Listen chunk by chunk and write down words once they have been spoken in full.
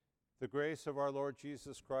The grace of our Lord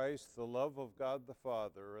Jesus Christ, the love of God the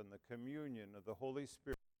Father, and the communion of the Holy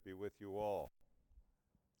Spirit be with you all.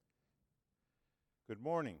 Good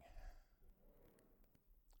morning.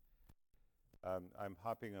 I'm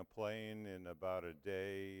hopping a plane in about a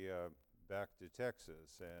day back to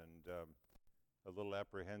Texas, and a little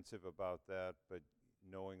apprehensive about that, but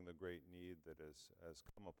knowing the great need that has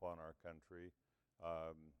come upon our country.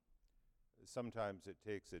 Sometimes it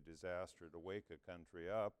takes a disaster to wake a country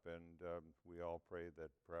up, and we all pray that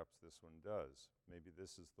perhaps this one does. Maybe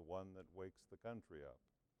this is the one that wakes the country up.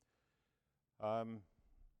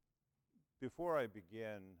 Before I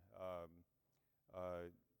begin, I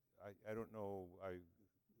don't know, I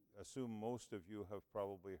assume most of you have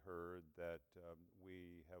probably heard that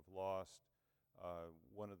we have lost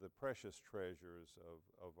one of the precious treasures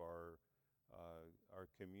of our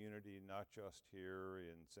community, not just here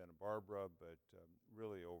in Santa Barbara, but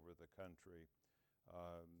really over the country,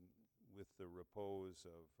 with the repose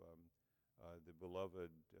of the beloved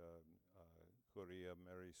Correa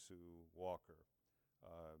Mary Sue Walker.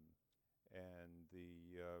 And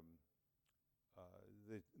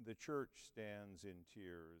the church stands in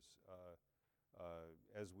tears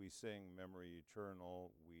as we sing Memory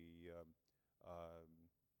Eternal.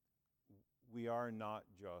 We are not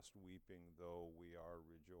just weeping, though we are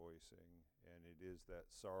rejoicing, and it is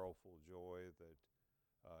that sorrowful joy that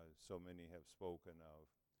so many have spoken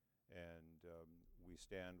of. And we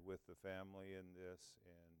stand with the family in this,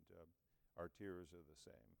 and our tears are the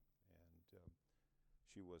same. And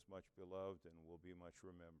she was much beloved and will be much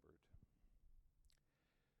remembered.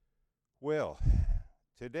 Well,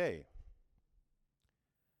 today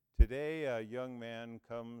a young man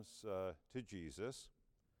comes to Jesus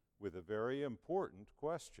with a very important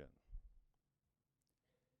question.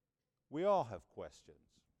 We all have questions.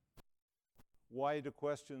 Why do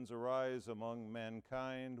questions arise among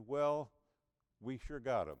mankind? Well, we sure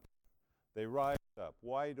got them. They rise up.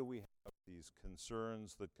 Why do we have these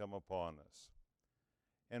concerns that come upon us?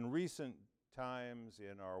 And recent times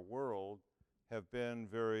in our world have been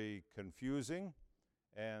very confusing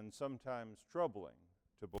and sometimes troubling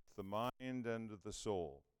to both the mind and to the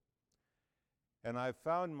soul. And I've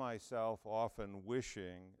found myself often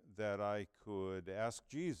wishing that I could ask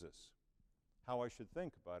Jesus how I should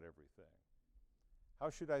think about everything. How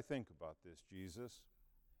should I think about this, Jesus?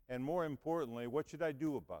 And more importantly, what should I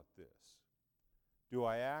do about this? Do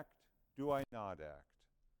I act? Do I not act?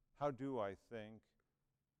 How do I think?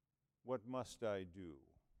 What must I do?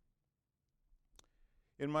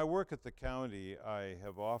 In my work at the county, I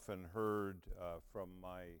have often heard from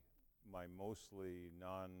my mostly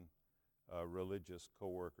non-religious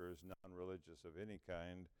coworkers, non-religious of any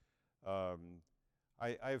kind,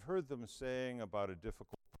 I've heard them saying about a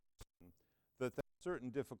difficult person that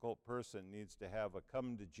certain difficult person needs to have a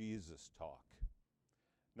come to Jesus talk.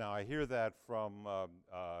 Now I hear that from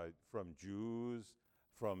Jews,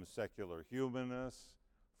 from secular humanists,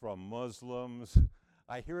 from Muslims.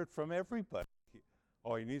 I hear it from everybody.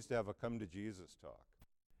 Oh, he needs to have a come to Jesus talk.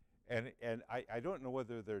 And I don't know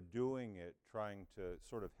whether they're doing it trying to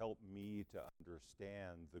sort of help me to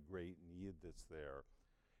understand the great need that's there.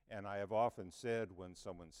 And I have often said when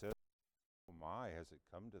someone says, oh my, has it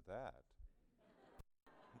come to that?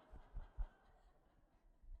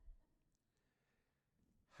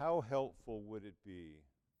 How helpful would it be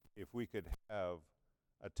if we could have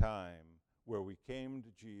a time where we came to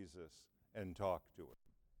Jesus and talked to him,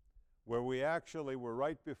 where we actually were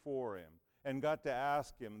right before him and got to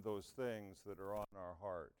ask him those things that are on our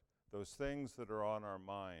heart, those things that are on our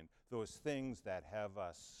mind, those things that have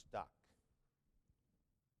us stuck.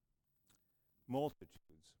 Multitudes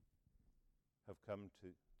have come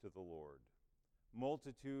to the Lord.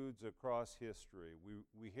 Multitudes across history.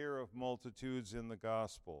 We hear of multitudes in the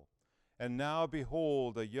gospel. And now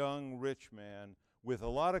behold, a young rich man with a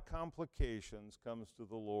lot of complications comes to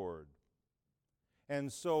the Lord.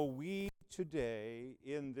 And so we today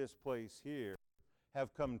in this place here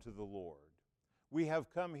have come to the Lord. We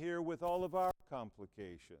have come here with all of our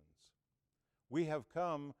complications. We have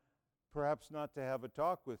come perhaps not to have a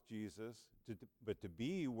talk with Jesus, but to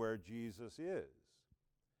be where Jesus is.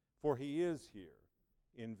 For he is here,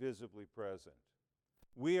 invisibly present.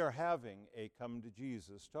 We are having a come to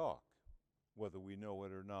Jesus talk, whether we know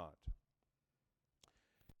it or not.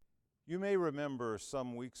 You may remember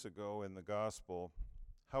some weeks ago in the gospel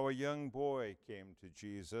how a young boy came to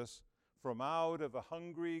Jesus from out of a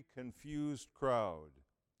hungry, confused crowd.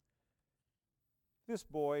 This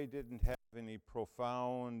boy didn't have any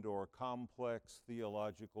profound or complex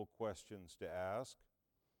theological questions to ask.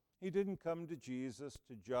 He didn't come to Jesus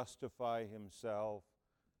to justify himself.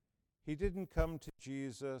 He didn't come to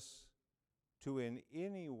Jesus to in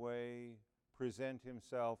any way present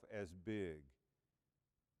himself as big.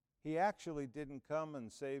 He actually didn't come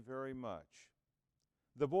and say very much.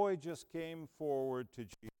 The boy just came forward to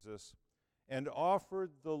Jesus and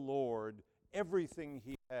offered the Lord everything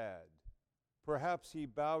he had. Perhaps he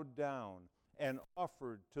bowed down and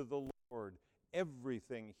offered to the Lord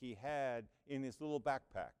everything he had in his little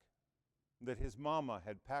backpack that his mama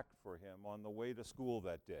had packed for him on the way to school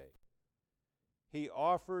that day. He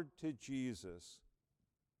offered to Jesus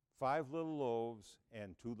 5 little loaves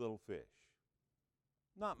and 2 little fish.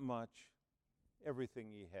 Not much, everything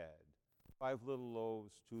he had. 5 little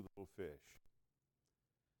loaves, 2 little fish.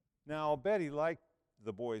 Now, I'll bet he liked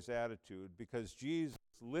the boy's attitude because Jesus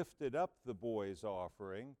lifted up the boy's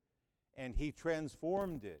offering and he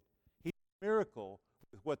transformed it. He did a miracle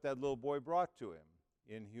with what that little boy brought to him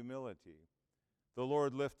in humility. The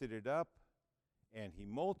Lord lifted it up and he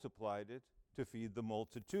multiplied it to feed the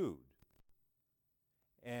multitude.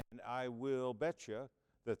 And I will bet you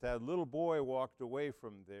that that little boy walked away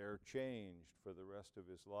from there changed for the rest of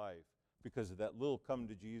his life because of that little come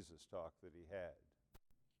to Jesus talk that he had.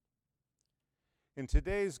 In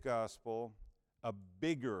today's gospel, a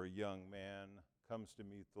bigger young man comes to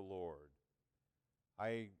meet the Lord.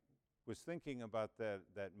 I was thinking about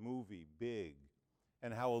that movie, Big,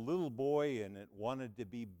 and how a little boy in it wanted to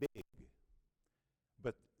be big.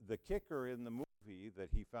 But the kicker in the movie that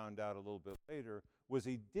he found out a little bit later was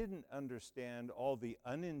he didn't understand all the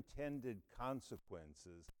unintended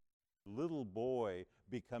consequences of a little boy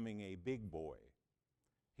becoming a big boy.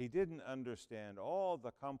 He didn't understand all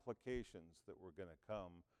the complications that were going to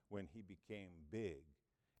come when he became big.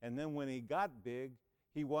 And then when he got big,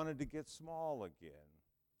 he wanted to get small again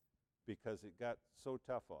because it got so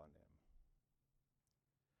tough on him.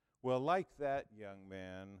 Well, like that young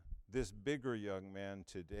man, this bigger young man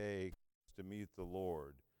today comes to meet the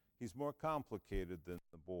Lord. He's more complicated than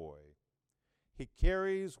the boy. He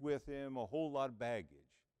carries with him a whole lot of baggage.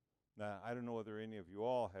 Now, I don't know whether any of you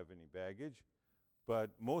all have any baggage,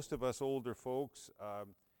 but most of us older folks,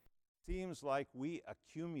 seems like we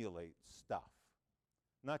accumulate stuff.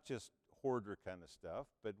 Not just hoarder kind of stuff,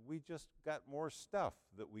 but we just got more stuff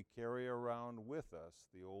that we carry around with us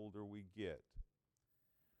the older we get.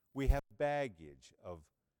 We have baggage of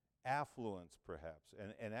affluence, perhaps.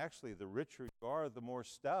 And actually, the richer you are, the more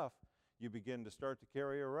stuff you begin to start to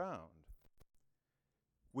carry around.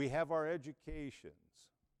 We have our educations.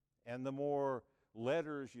 And the more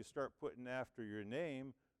letters you start putting after your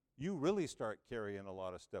name, you really start carrying a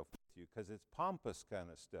lot of stuff with you because it's pompous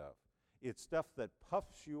kind of stuff. It's stuff that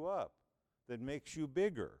puffs you up, that makes you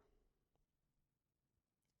bigger.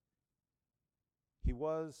 He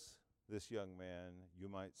was, this young man, you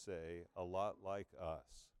might say, a lot like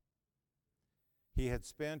us. He had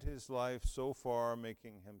spent his life so far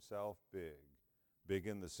making himself big. Big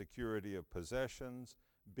in the security of possessions,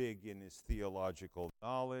 big in his theological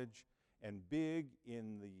knowledge, and big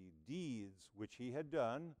in the deeds which he had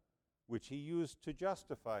done, which he used to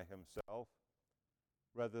justify himself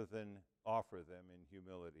rather than offer them in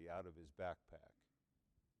humility out of his backpack.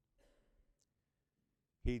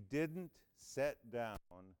 He didn't set down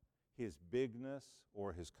his bigness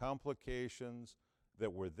or his complications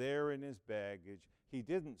that were there in his baggage. He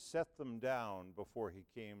didn't set them down before he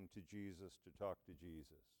came to Jesus to talk to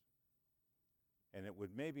Jesus. And it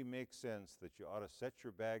would maybe make sense that you ought to set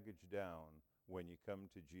your baggage down when you come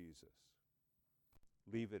to Jesus.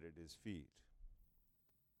 Leave it at his feet.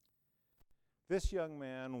 This young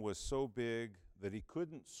man was so big that he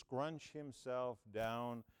couldn't scrunch himself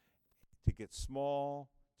down to get small,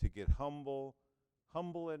 to get humble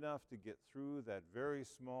enough to get through that very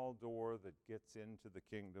small door that gets into the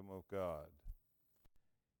kingdom of God.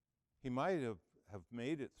 He might have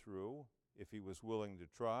made it through if he was willing to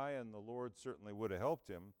try, and the Lord certainly would have helped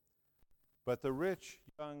him. But the rich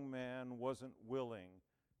young man wasn't willing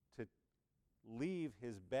to leave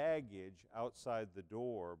his baggage outside the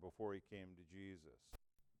door before he came to Jesus.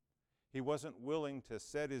 He wasn't willing to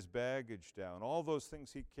set his baggage down, all those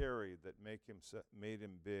things he carried that made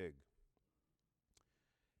him big.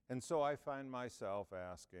 And so I find myself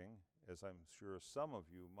asking, as I'm sure some of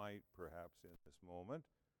you might perhaps in this moment,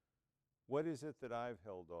 what is it that I've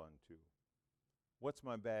held on to? What's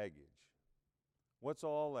my baggage? What's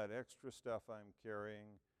all that extra stuff I'm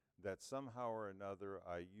carrying that somehow or another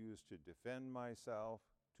I use to defend myself,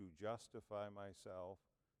 to justify myself,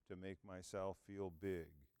 to make myself feel big?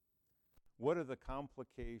 What are the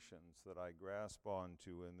complications that I grasp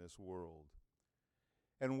onto in this world?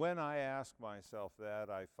 And when I ask myself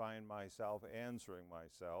that, I find myself answering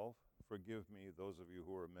myself. Forgive me, those of you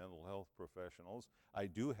who are mental health professionals. I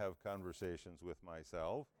do have conversations with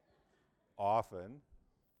myself Often,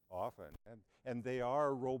 and they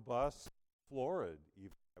are robust, florid,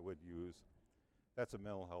 even I would use. That's a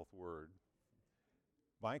mental health word.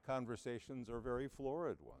 My conversations are very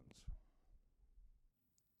florid ones.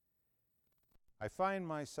 I find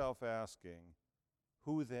myself asking,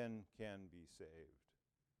 who then can be saved?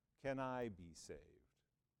 Can I be saved?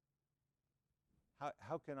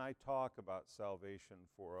 How can I talk about salvation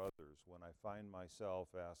for others when I find myself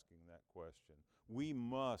asking that question? We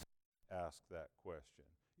must ask that question.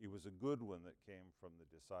 It was a good one that came from the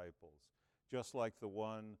disciples, just like the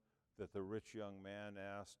one that the rich young man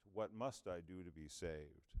asked, what must I do to be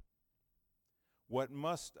saved? What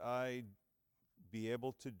must I be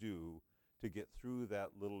able to do to get through that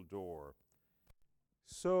little door?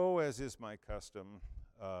 So, as is my custom,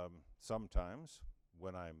 sometimes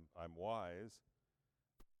when I'm wise,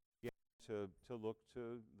 to look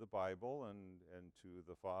to the Bible and to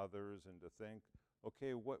the fathers and to think,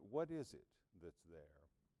 okay, what is it that's there?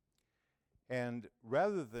 And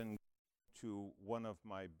rather than to one of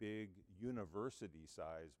my big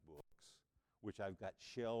university-sized books, which I've got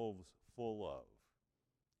shelves full of,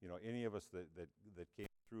 you know, any of us that came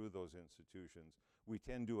through those institutions, we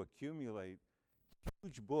tend to accumulate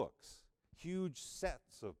huge books, huge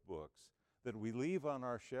sets of books that we leave on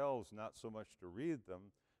our shelves not so much to read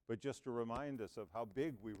them, but just to remind us of how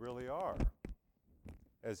big we really are,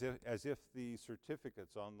 as if the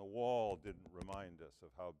certificates on the wall didn't remind us of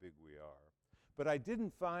how big we are. But I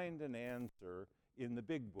didn't find an answer in the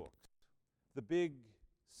big books, the big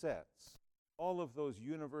sets, all of those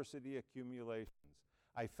university accumulations.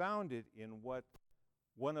 I found it in what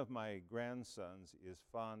one of my grandsons is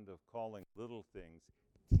fond of calling little things,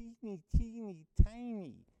 teeny, teeny,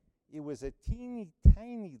 tiny. It was a teeny,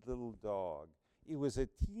 tiny little dog. It was a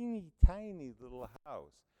teeny, tiny little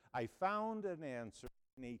house. I found an answer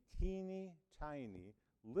in a teeny, tiny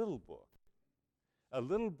little book. A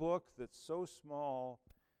little book that's so small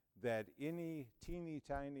that any teeny,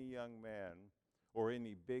 tiny young man or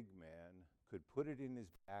any big man could put it in his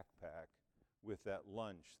backpack with that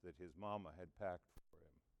lunch that his mama had packed for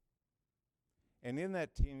him. And in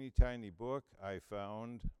that teeny, tiny book, I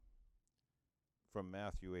found from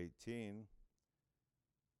Matthew 18,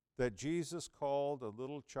 that Jesus called a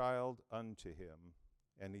little child unto him,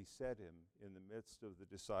 and he set him in the midst of the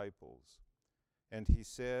disciples. And he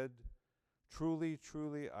said, truly,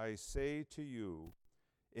 truly, I say to you,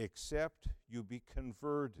 except you be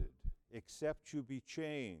converted, except you be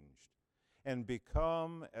changed, and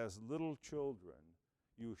become as little children,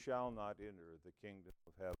 you shall not enter the kingdom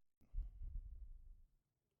of heaven.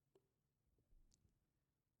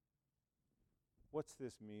 What's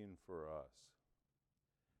this mean for us?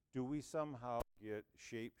 Do we somehow get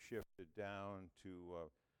shape-shifted down to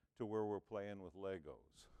where we're playing with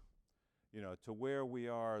Legos? You know, to where we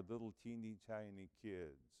are little teeny tiny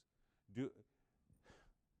kids.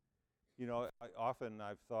 Often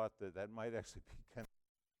I've thought that might actually be kind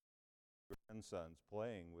of grandsons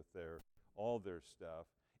playing with all their stuff.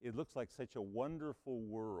 It looks like such a wonderful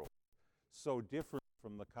world, so different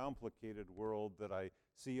from the complicated world that I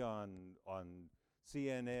see on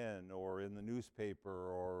CNN or in the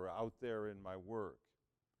newspaper or out there in my work.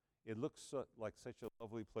 It looks like such a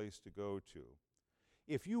lovely place to go to.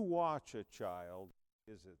 If you watch a child,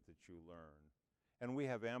 what is it that you learn? And we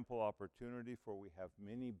have ample opportunity, for we have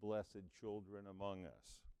many blessed children among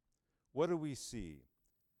us. What do we see?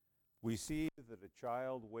 We see that a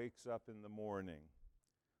child wakes up in the morning.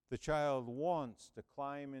 The child wants to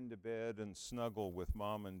climb into bed and snuggle with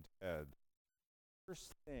mom and dad.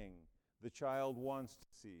 First thing the child wants to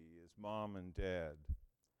see is mom and dad.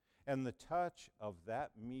 And the touch of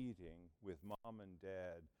that meeting with mom and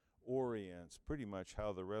dad orients pretty much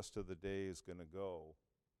how the rest of the day is going to go.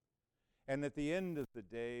 And at the end of the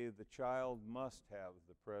day, the child must have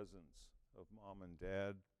the presence of mom and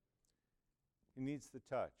dad. He needs the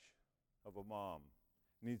touch of a mom,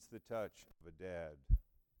 needs the touch of a dad.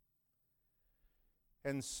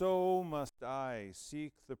 And so must I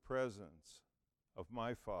seek the presence of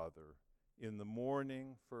my Father in the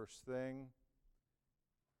morning, first thing,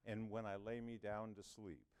 and when I lay me down to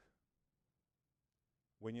sleep.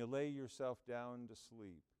 When you lay yourself down to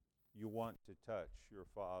sleep, you want to touch your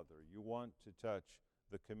Father. You want to touch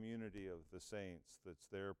the community of the saints that's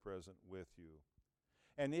there present with you.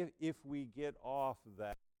 And if we get off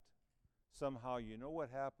that, somehow, you know what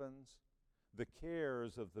happens? The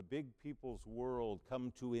cares of the big people's world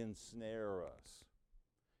come to ensnare us.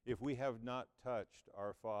 If we have not touched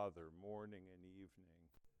our Father morning and evening,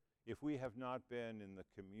 if we have not been in the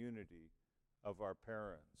community of our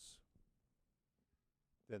parents,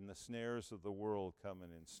 then the snares of the world come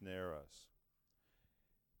and ensnare us.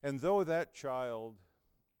 And though that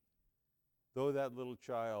little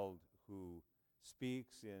child who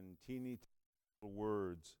speaks in teeny tiny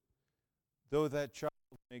words, though that child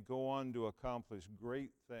may go on to accomplish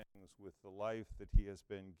great things with the life that he has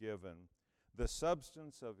been given, the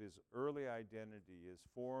substance of his early identity is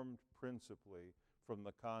formed principally from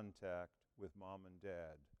the contact with mom and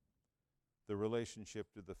dad, the relationship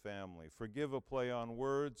to the family. Forgive a play on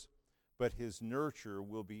words, but his nurture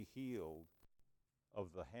will be healed of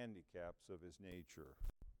the handicaps of his nature.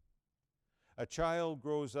 A child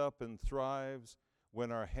grows up and thrives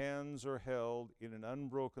when our hands are held in an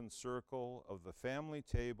unbroken circle of the family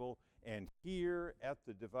table and here at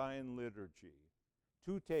the divine liturgy.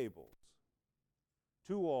 2 tables,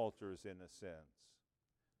 2 altars in a sense,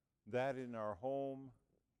 that in our home,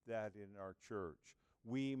 that in our church.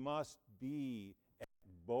 We must be at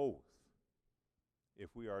both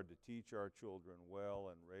if we are to teach our children well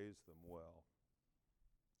and raise them well.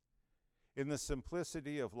 In the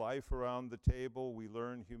simplicity of life around the table, we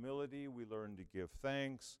learn humility, we learn to give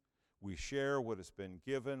thanks, we share what has been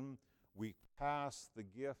given, we pass the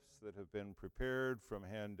gifts that have been prepared from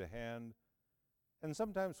hand to hand, and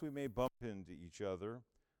sometimes we may bump into each other,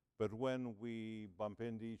 but when we bump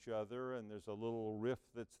into each other and there's a little rift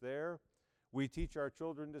that's there, we teach our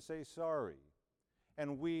children to say sorry.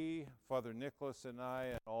 And we, Father Nicholas and I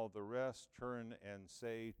and all the rest, turn and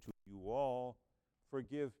say to you all,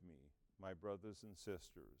 forgive me, my brothers and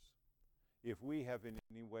sisters, if we have in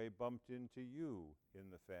any way bumped into you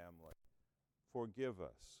in the family. Forgive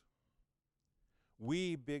us.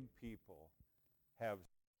 We big people have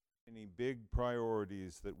many big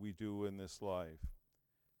priorities that we do in this life.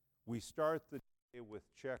 We start the day with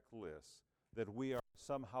checklists that we are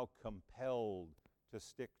somehow compelled to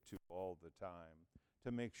stick to all the time,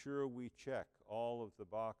 to make sure we check all of the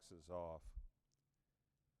boxes off.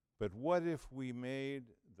 But what if we made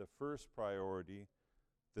the first priority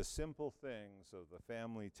the simple things of the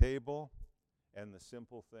family table and the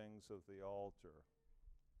simple things of the altar?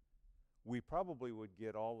 We probably would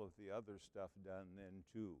get all of the other stuff done then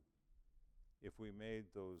too, if we made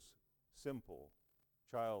those simple,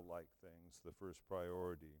 childlike things the first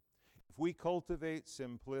priority. If we cultivate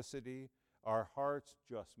simplicity, our hearts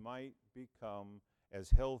just might become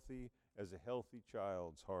as healthy as a healthy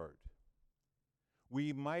child's heart.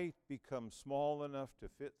 We might become small enough to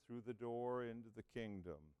fit through the door into the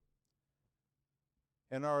kingdom.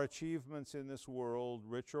 And our achievements in this world,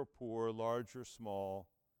 rich or poor, large or small,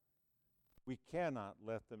 we cannot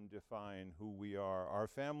let them define who we are. Our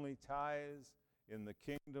family ties in the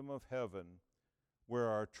kingdom of heaven, where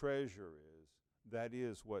our treasure is, that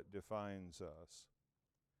is what defines us.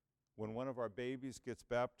 When one of our babies gets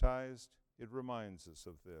baptized, it reminds us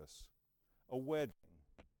of this. A wedding,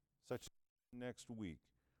 such as next week,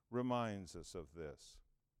 reminds us of this.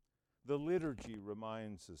 The liturgy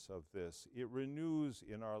reminds us of this. It renews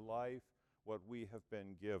in our life what we have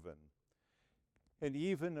been given. And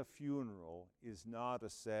even a funeral is not a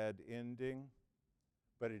sad ending,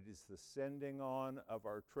 but it is the sending on of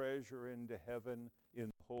our treasure into heaven in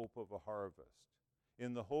the hope of a harvest,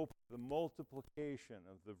 in the hope of the multiplication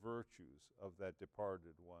of the virtues of that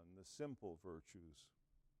departed one, the simple virtues.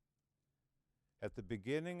 At the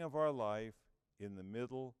beginning of our life, in the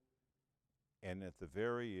middle, and at the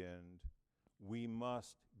very end, we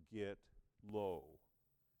must get low,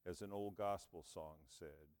 as an old gospel song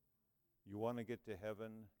said. You want to get to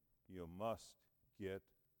heaven, you must get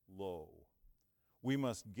low. We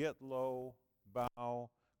must get low, bow,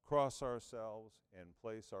 cross ourselves, and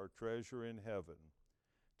place our treasure in heaven.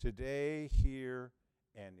 Today, here,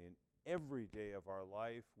 and in every day of our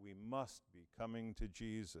life, we must be coming to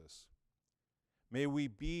Jesus. May we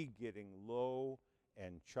be getting low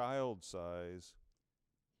and child-size,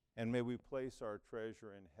 and may we place our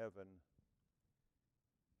treasure in heaven,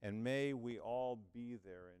 and may we all be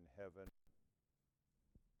there in heaven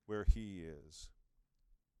where He is,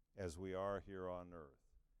 as we are here on earth.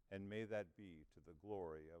 And may that be to the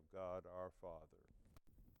glory of God our Father.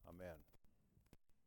 Amen.